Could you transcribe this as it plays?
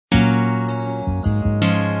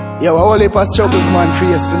Yeah, well, all heap of struggles man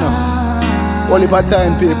face, you know. All heap of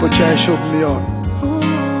time people try to shove me out.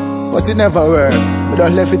 But it never worked. We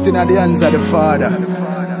just left it in the hands of the Father.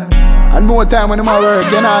 And more time when I work,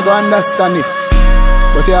 you're not going to understand it.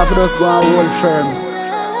 But you have to just go and hold firm.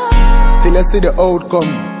 Till you see the outcome,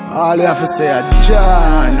 all you have to say is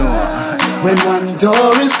Jah know. When one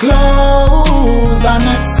door is closed, the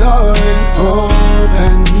next door is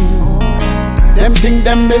open. Them think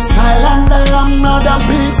them be silent, they am not a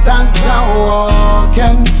beast and so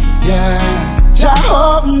walking. Yeah, Jah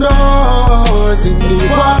open doors in the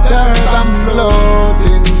waters I'm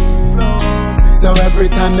floating. So every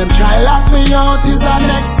time them try lock me out is the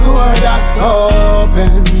next door that's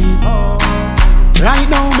open. Right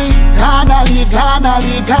now me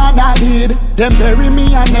can't lead. Them bury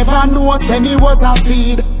me and never know say me was a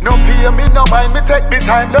seed. No fear me, no mind me, take me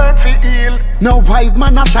time, learn to heal. No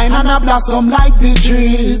Wiseman a shine and a blossom like the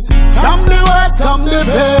trees. From the west come the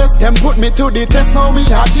best. Them put me to the test, now me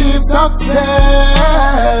achieve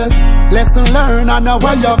success. Lesson learn, I know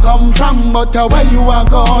where you come from, but where you are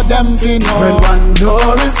go, them fi know. When one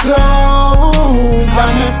door is closed, the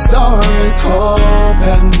next door is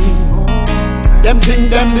open. Them think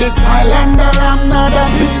them this silent, I'm not a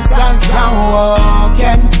beast as I'm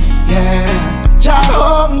walking. Yeah, Jah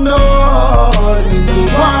open doors in the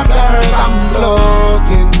waters I'm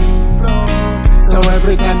floating. So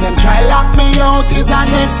every time them try lock me out is the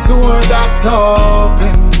next door that's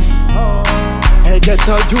open. Hey, get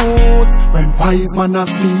a youth, when Wiseman a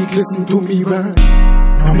speak, listen to me words.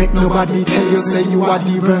 No make nobody tell you say you are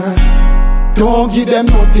the worst. Don't give them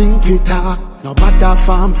nothing to talk. No matter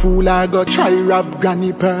farm fool or go try rob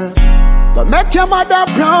granny purse. But make your mother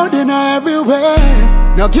proud in every way.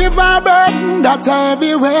 No give her burden that's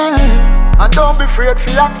everywhere. And don't be afraid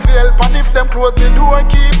for ask for help. And if them close the door,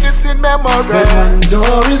 keep this in memory. When one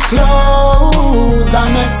door is closed, the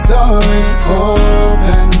next door is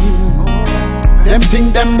open. Them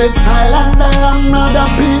think them be silent, I'm not a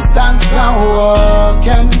beast and so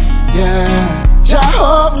walking. Yeah, Jah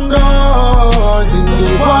open doors in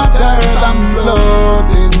the waters I'm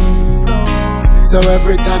floating. So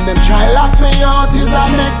every time them try lock me out is the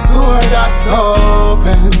next door that's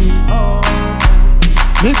open.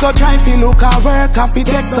 Me go try fi look at work, I fi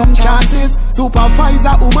take some chances.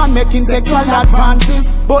 Supervisor woman making sexual advances.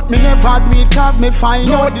 But me never do it cause me find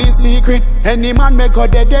out the secret. Any man me go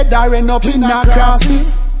dead or end up in a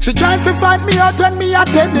crosses. She try fi fight me out when me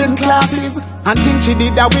attending classes. And think she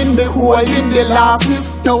did a win the whole in the losses.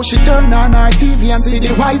 Now she turn on her TV and see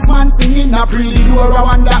the Wiseman singing a pretty door. I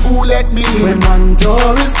wonder who let me in. When one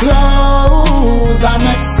door is closed, the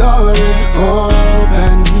next door is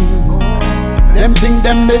open. Them think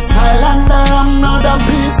them be silent, I'm not a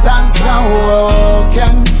beast and so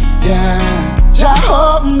walking. Yeah, Jah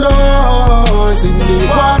open doors in the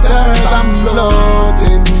waters I'm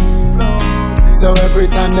floating. So every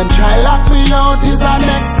time them try lock me out is the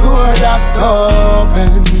next door that's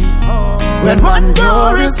open. When one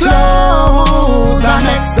door is closed, the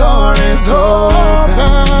next door is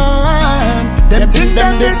open. Them think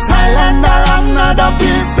them be silent, I'm not a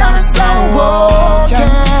beast and so walking.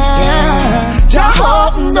 Jah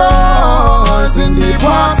open doors in the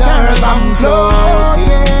waters I'm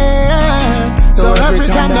floating. So every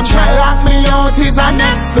time them try lock me out is the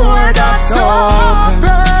next door that's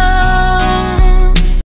open.